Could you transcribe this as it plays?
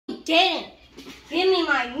didn't. Give me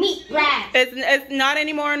my meat wrap. It's not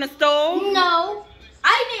anymore on the stove? No.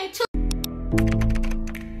 I did too.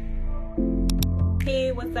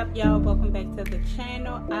 Hey, what's up, y'all? Welcome back to the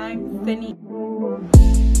channel. I'm Cindy.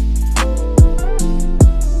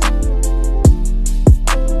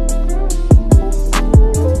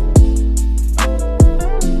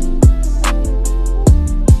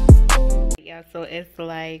 So it's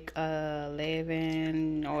like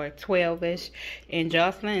 11 or 12ish, and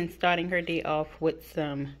Jocelyn is starting her day off with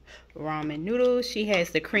some ramen noodles. She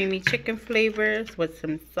has the creamy chicken flavors with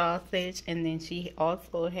some sausage, and then she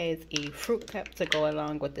also has a fruit cup to go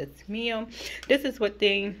along with this meal. This is what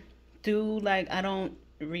they do. Like, I don't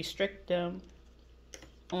restrict them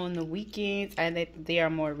on the weekends. I think they are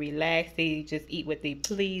more relaxed. They just eat what they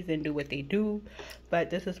please and do what they do. But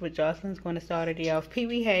this is what Jocelyn's going to start her day off.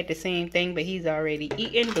 Pee-wee had the same thing, but he's already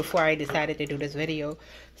eaten before I decided to do this video.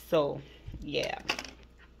 So, yeah.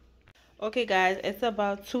 Okay, guys, it's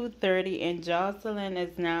about 2:30, and Jocelyn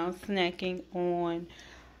is now snacking on,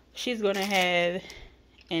 she's going to have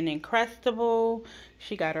an Uncrustable.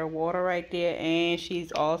 She got her water right there, and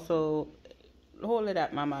she's also, hold it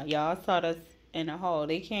up, mama. Y'all saw this in the hall.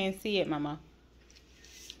 They can't see it, mama.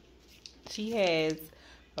 She has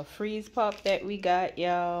a freeze pop that we got,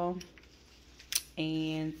 y'all,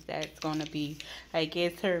 and that's gonna be, I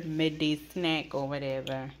guess, her midday snack or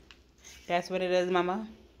whatever. That's what it is, mama.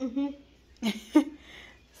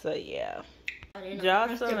 So yeah,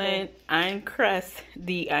 Jocelyn uncrust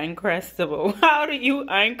the Uncrustable. How do you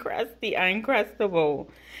uncrust the Uncrustable?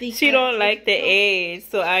 Because she don't like the edge,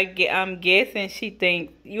 so I'm guessing she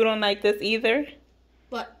thinks you don't like this either.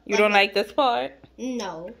 What? You don't like this part?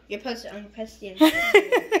 No, you're supposed to uncrust the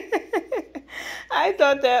I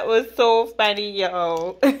thought that was so funny,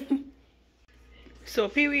 y'all. So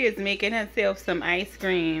Pee-wee is making himself some ice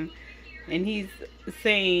cream, and he's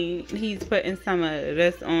saying he's putting some of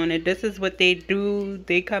this on it. This is what they do.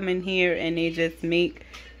 They come in here and they just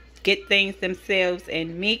get things themselves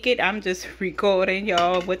and make it. I'm just recording,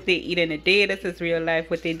 y'all, what they eat in a day. This is real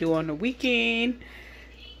life, what they do on the weekend.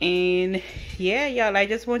 And yeah, y'all, I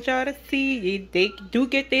just want y'all to see they do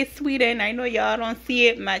get their sweet in. I know y'all don't see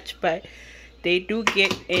it much, but they do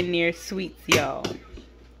get in their sweets, y'all.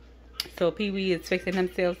 So Pee-wee is fixing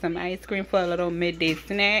himself some ice cream for a little midday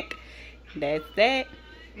snack. That's that.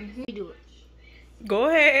 Do it. Go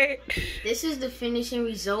ahead. This is the finishing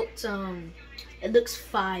results. It looks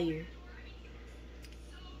fire.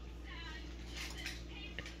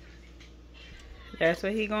 That's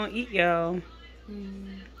what he gonna eat, y'all.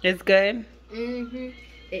 It's good.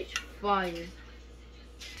 It's fire.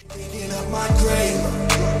 Digging up my grave,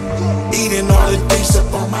 eating all the things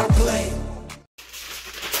up on my plate.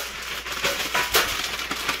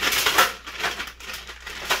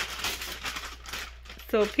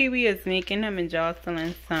 So Pee-wee is making him and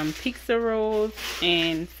Jocelyn some pizza rolls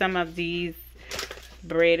and some of these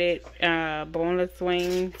breaded boneless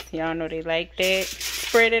wings. Y'all know they like that.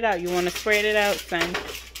 Spread it out. You want to spread it out, son?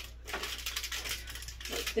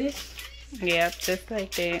 Like this? Yep, just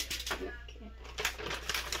like that. Okay.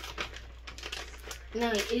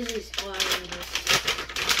 No, it is just fire.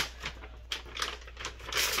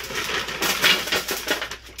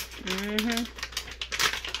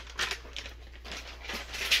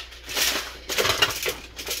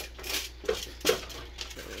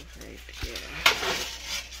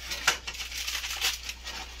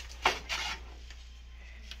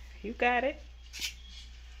 You got it.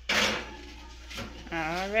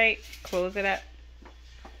 All right, close it up.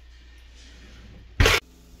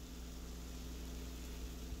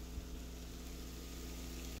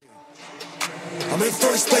 I'm in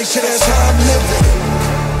first place, yeah, that's how I'm living.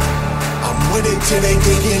 I'm with it till they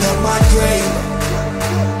digging up my grave,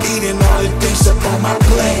 eating all the things up on my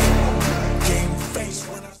plate. Game face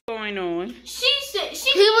when I... What's going on? She said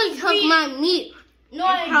she would cook my meat. No,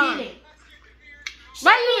 I didn't.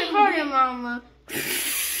 Why you recording, Mama?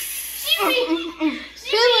 She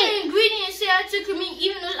made ingredients say I took her meat,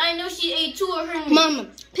 even though I know she ate 2 of her meat. Mama,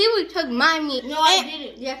 Pee-wee took my meat. No, I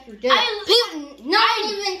didn't. Yes, you did. Don't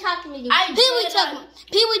even talk to me.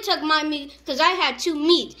 Pee-wee took my meat because I had 2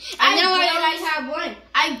 meats. And now I only have 1.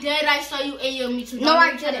 I saw you ate your meat too. No,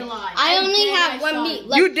 I didn't. I only have 1 meat.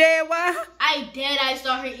 Like, you dead? What? I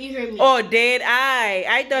saw her eat her meat. Oh, did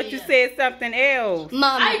I thought you said something else.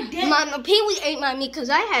 Mama, Pee-wee ate my meat because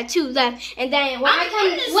I had 2 left. And then when I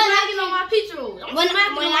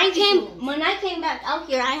came back out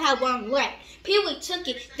here, I had 1 left. Pee-wee took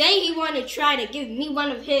it. Then he wanted to try to give me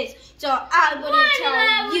one of his, so I wouldn't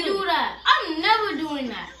tell you. Do that? I'm never doing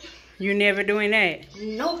that. You never doing that.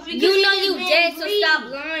 Nope. You know you dead, so stop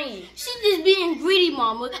lying. She just being greedy,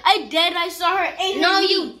 Mama. I saw her eat No, her meat.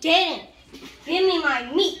 you didn't. Give me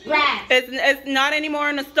my meat wrap. It's not anymore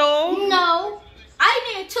in the stove? No.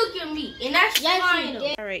 I didn't took your meat, and that's fine.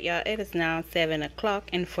 Alright, y'all, it is now 7 o'clock,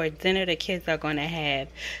 and for dinner, the kids are going to have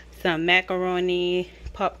some macaroni,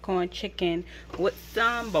 popcorn chicken with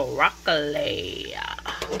some broccoli.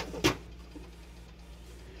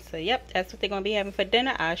 So, yep, that's what they're going to be having for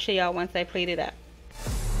dinner. I'll show y'all once I plate it up.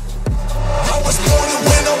 I was born to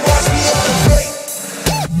win, I watch me elevate.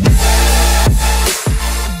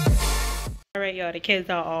 Alright, y'all, the kids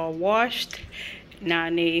are all washed. Now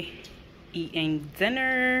they eating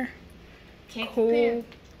dinner. Cool.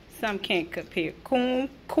 Some can't compare. Cool,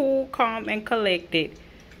 calm, and collected.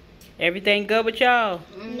 Everything good with y'all?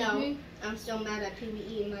 No, I'm still mad at people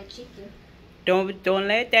eating my chicken. Don't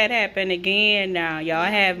let that happen again now. Y'all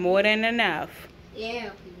have more than enough.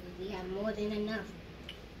 Yeah, we have more than enough.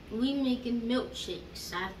 We making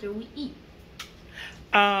milkshakes after we eat.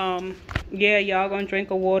 Yeah, y'all gonna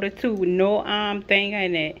drink a water too. No thing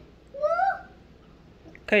in it.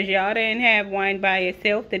 Cause y'all didn't have wine by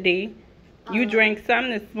itself today. You drank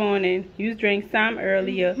some this morning. You drank some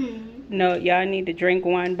earlier. No, y'all need to drink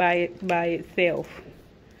one by itself.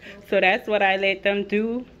 So that's what I let them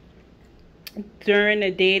do. During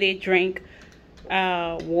the day, they drink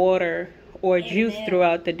water or juice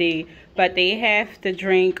throughout the day. But they have to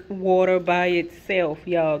drink water by itself,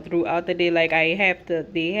 y'all, throughout the day. Like they have to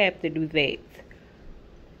do that.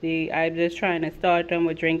 I'm just trying to start them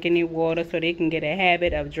with drinking the water so they can get a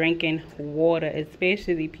habit of drinking water,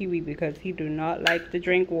 especially Pee-wee, because he do not like to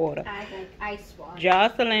drink water. I like ice water.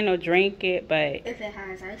 Jocelyn will drink it, but if it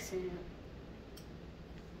has ice in it.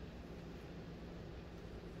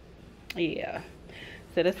 yeah.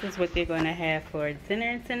 So this is what they're gonna have for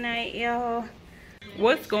dinner tonight, y'all.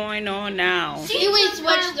 What's going on now? Pee-wee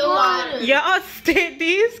switched the water. Y'all stay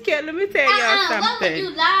these kids. Let me tell y'all something. What would you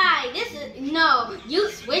lie? No, you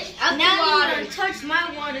switched up the water. You touched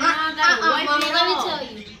my water. Now I gotta wipe Mama, it let me off. tell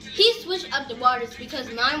you. He switched up the waters because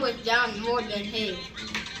mine was down more than his.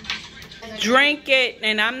 Drink it,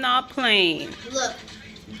 and I'm not playing. Look.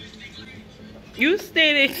 You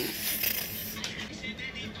stated.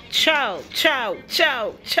 Chow.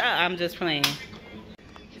 I'm just playing.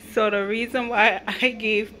 So the reason why I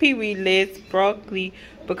gave Pee-wee Liz broccoli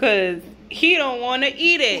because he don't want to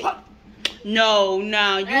eat it. No, you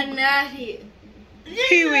I'm not here.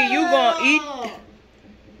 Pee-wee, you gonna eat?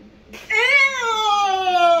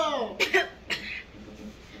 Ew.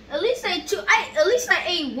 At least I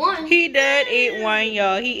ate one. He did eat one,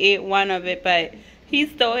 y'all. He ate one of it, but he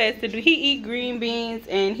still has to do. He eat green beans,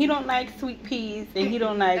 and he don't like sweet peas, and he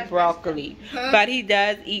don't like broccoli. But he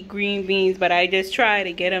does eat green beans. But I just try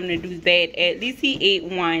to get him to do that. At least he ate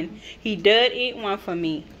one. He did eat one for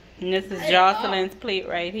me. And this is Jocelyn's plate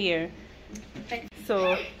right here.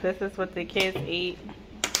 So this is what the kids ate.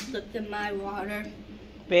 Look at my water.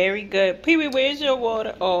 Very good. Pee-wee, where's your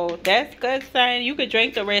water? Oh, that's good, son. You could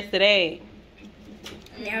drink the rest of that.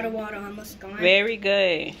 Now the water almost gone. Very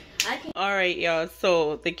good. Alright, y'all.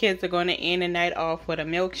 So the kids are going to end the night off with a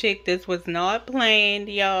milkshake. This was not planned,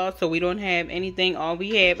 y'all. So we don't have anything. All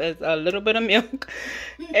we have is a little bit of milk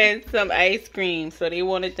and some ice cream. So they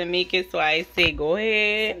wanted to make it. So I said, go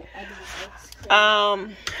ahead.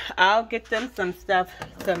 I'll get them some stuff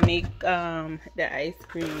to make the ice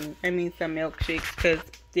cream. I mean some milkshakes because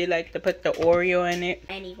they like to put the Oreo in it.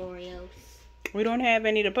 Any Oreos? We don't have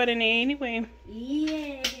any to put in there anyway.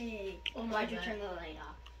 Yay! Oh, why'd you turn the light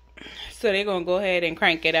off? So they're gonna go ahead and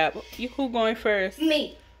crank it up. Who going first?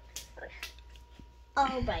 Me.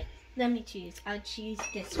 Oh, but let me choose. I'll choose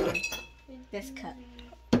this one. This cup.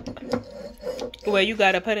 Well, you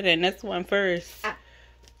gotta put it in this one first.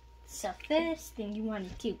 So first thing you want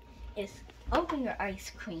to do is open your ice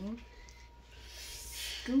cream,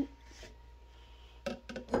 scoop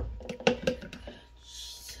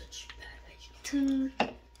 2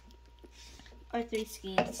 or 3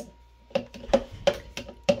 scoops.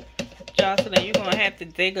 Jocelyn, you're gonna have to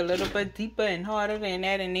dig a little bit deeper and harder than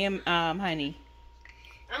that in them, honey.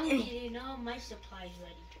 I'm getting all my supplies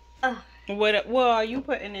ready. What are you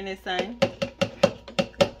putting in it, son?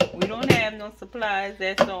 We don't have no supplies.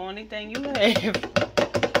 That's the only thing you have.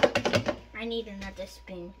 I need another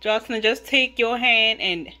spoon. Jocelyn, just take your hand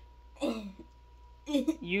and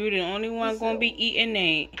you the only one gonna be eating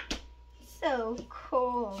that. So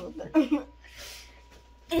cold.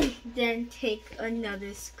 Then take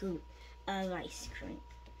another scoop of ice cream.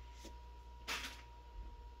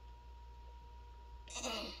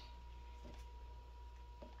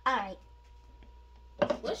 Alright.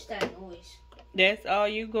 What's that noise? That's all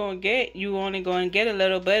you gonna get. You only gonna get a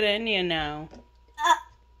little bit in there now.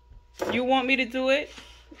 You want me to do it?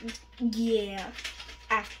 Yeah.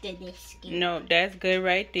 After this scoop. No, that's good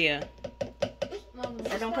right there. So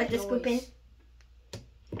don't put the scoop in?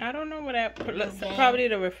 I don't know what that... Okay. Probably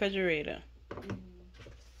the refrigerator.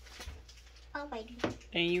 Alrighty.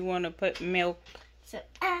 And you want to put milk. So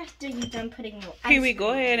after you're done putting your ice Pee-wee,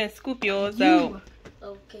 go ahead and scoop yours out.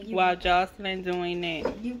 Okay. While Jocelyn doing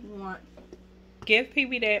that. You want... Give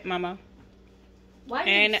Pee-wee that, Mama. Why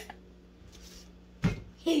And...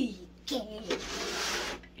 Here you go.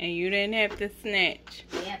 And you didn't have to snatch.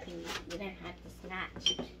 Yeah, Pee-wee. You didn't have to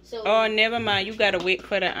snatch. So... Oh, never mind. You gotta wait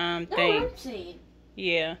for the thing. No, I'm saying.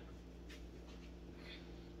 Yeah.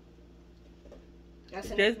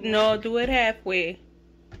 Just No, do it halfway.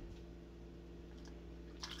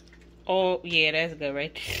 Oh, yeah, that's good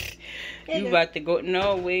right there. You about to go...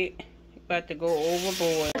 No, wait. You about to go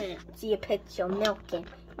overboard. So you put your milk in.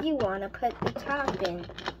 You want to put the topping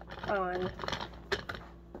on.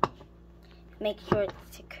 Make sure it's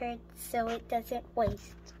secured so it doesn't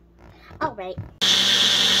waste. Alright.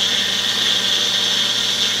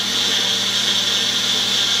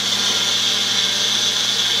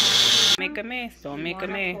 Make a mess. Don't make a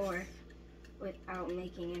mess. Without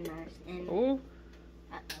making a mess. And Ooh.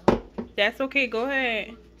 uh-oh. That's okay. Go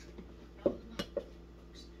ahead.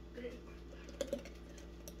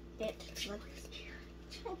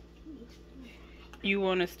 You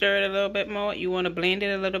want to stir it a little bit more? You want to blend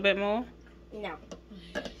it a little bit more? No.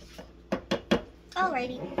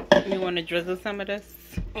 Alrighty. You want to drizzle some of this?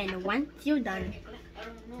 And once you're done,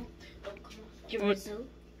 drizzle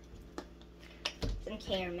some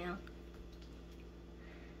caramel.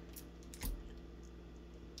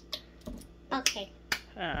 Okay.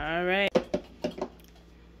 Alright.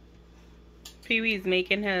 Pee-wee's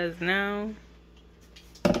making hers now.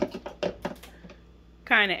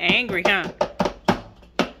 Kind of angry, huh?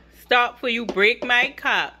 Stop before you break my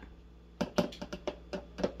cup.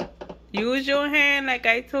 Use your hand like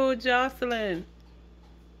I told Jocelyn.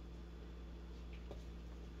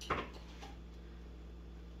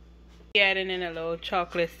 Adding in a little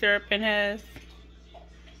chocolate syrup in hers.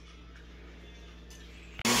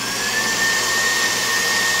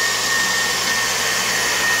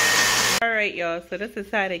 Alright, y'all, so this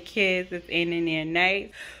is how the kids is ending their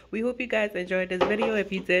night. We hope you guys enjoyed this video.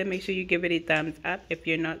 If you did, make sure you give it a thumbs up. If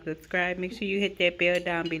you're not subscribed, make sure you hit that bell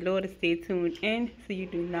down below to stay tuned in so you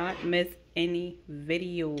do not miss any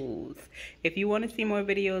videos. If you want to see more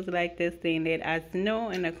videos like this, then let us know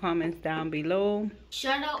in the comments down below.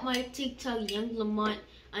 Shout out my TikTok,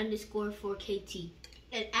 younglamont_4KT.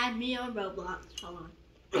 And add me on Roblox. Hold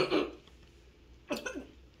on.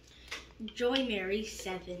 Joy Mary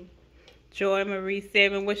 7. Joy Marie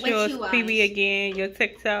 7. What's yours, Pee-wee, again? Your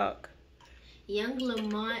TikTok?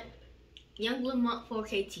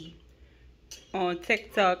 Younglamont4KT. On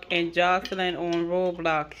TikTok and Jocelyn on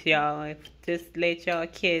Roblox, y'all. Just let y'all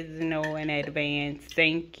kids know in advance.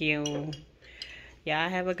 Thank you. Y'all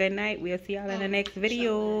have a good night. We'll see y'all in the next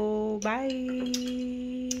video. Bye.